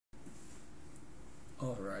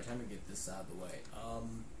Alright, time to get this out of the way.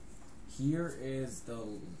 Here is the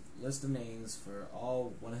list of names for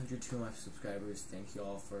all 102 of my subscribers. Thank you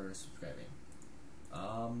all for subscribing.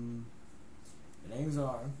 The names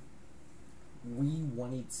are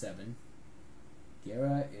We187,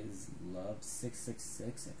 Gera is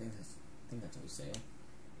Love666, I think that's how you say it.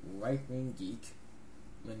 Right Wing Geek,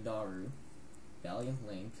 Lindaru, Valiant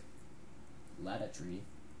Link, Latatree,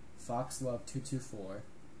 Foxlove224,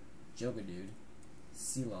 Jogadude,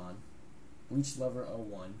 Ceylon, Bleach Lover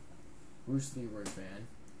 01, Bruce Lee Word Fan,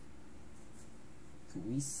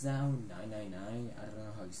 Kuisao 999, I don't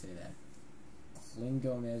know how you say that,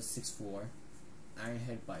 Klingomez 64,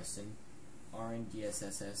 Ironhead Bison,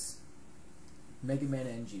 RNDSSS, Mega Man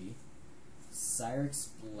NG, Cyrix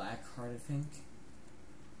Blackheart, I think.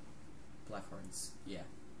 Blackhearts, yeah.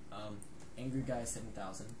 Angry Guy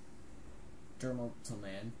 7000,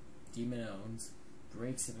 Dermaltoman, Demon Owns,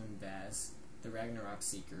 Break 7 Baz, The Ragnarok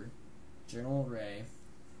Seeker, Journal Ray,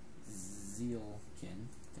 Zealkin,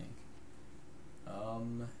 I think.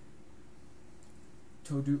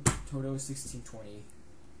 Todo 1620,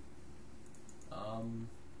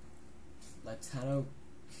 Latano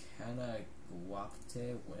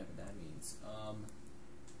Canaguapte, whatever that means.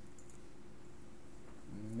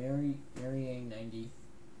 Mary A 90,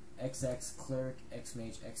 XX Cleric, X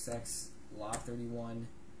Mage XX, Law 31,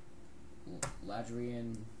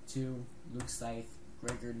 Ladrian 2, Luke Scythe,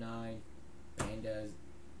 Gregor 9, Pandad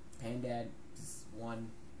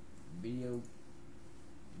 1, Video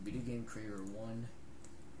Game Creator 1,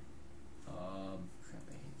 crap,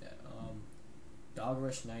 I hate that.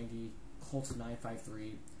 Dogrush 90, Colt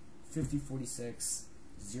 953, 5046,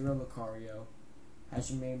 Zero Lucario,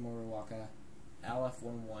 Hajime Moriwaka,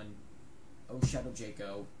 LF11, O Shadow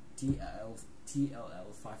Jaco,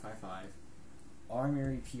 TLL555,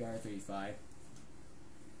 Armory PR35,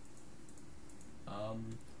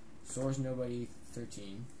 Source Nobody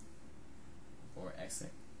 13, or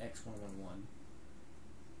X111,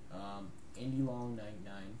 Indy Long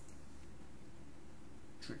 99,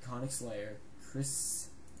 Draconic Slayer, Chris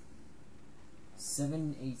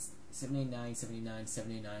 789, 79,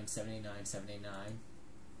 79, 79, 79.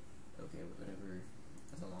 Okay, whatever.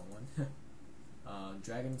 That's a long one.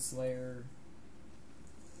 Dragon Slayer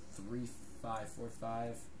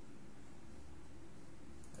 3545.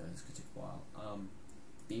 This could take a while.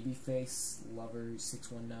 Babyface Lover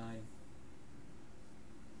 619.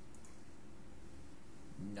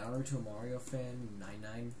 Naruto Mario Fan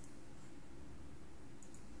 99.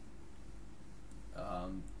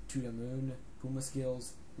 To the Moon, Puma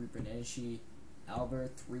Skills, Reaper Neneshi,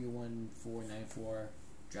 Albert 31494,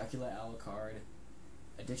 Dracula Alucard,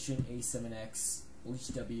 Addiction A7X,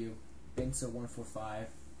 Bleach W, Benso 145,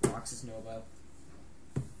 Roxas Nova,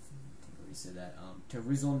 I think I already said that,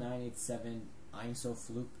 Terizal 987, I'm So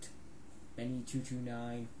Fluked, Benny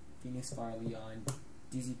 229, Phoenix Fire Leon,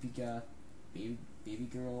 Dizzy Pika, Baby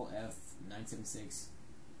Girl F 976,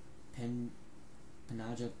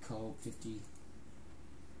 Panaja Co 50,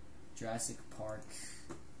 Jurassic Park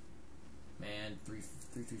Man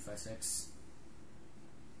 3356,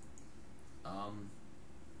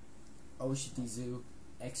 Oshitizu,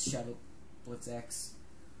 X Shadow Blitz X,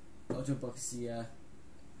 Otoboxia,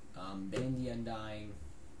 Bane the Undying,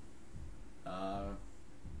 I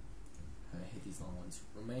hate these long ones,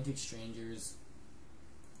 Romantic Strangers,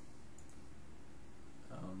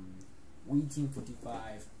 Weed Team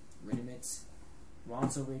 55, Ridimit,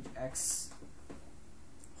 Ronso Ridge X,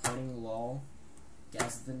 Harding Law,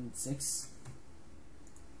 Gaston 6,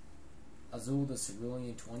 Azul the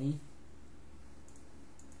Cerulean 20,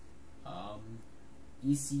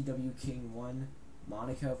 ECW King 1,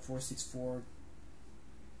 Monica 464,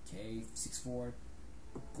 K64,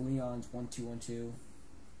 Gleons 1212.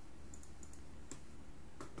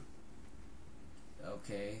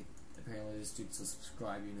 Okay, apparently this dude's still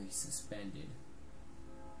subscribed even though he's suspended.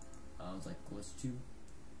 I was like, Glitch 2,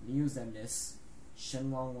 Neo Zemnis,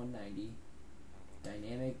 Shenlong 190,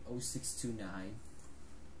 Dynamic 0629,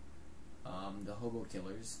 the Hobo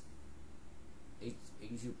Killers,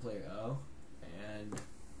 82 Player O, and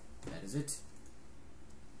that is it.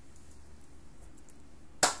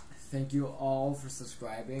 Thank you all for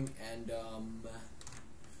subscribing, and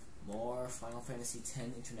more Final Fantasy X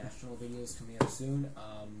International videos coming up soon.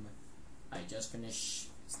 I just finished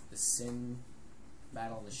the Sin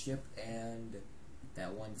Battle on the ship, and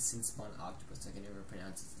that one Sin Spawn Octopus, I can never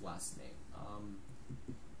pronounce its last name.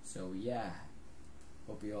 So yeah,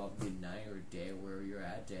 hope you all have a good night or day where you're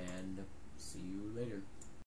at, and see you later.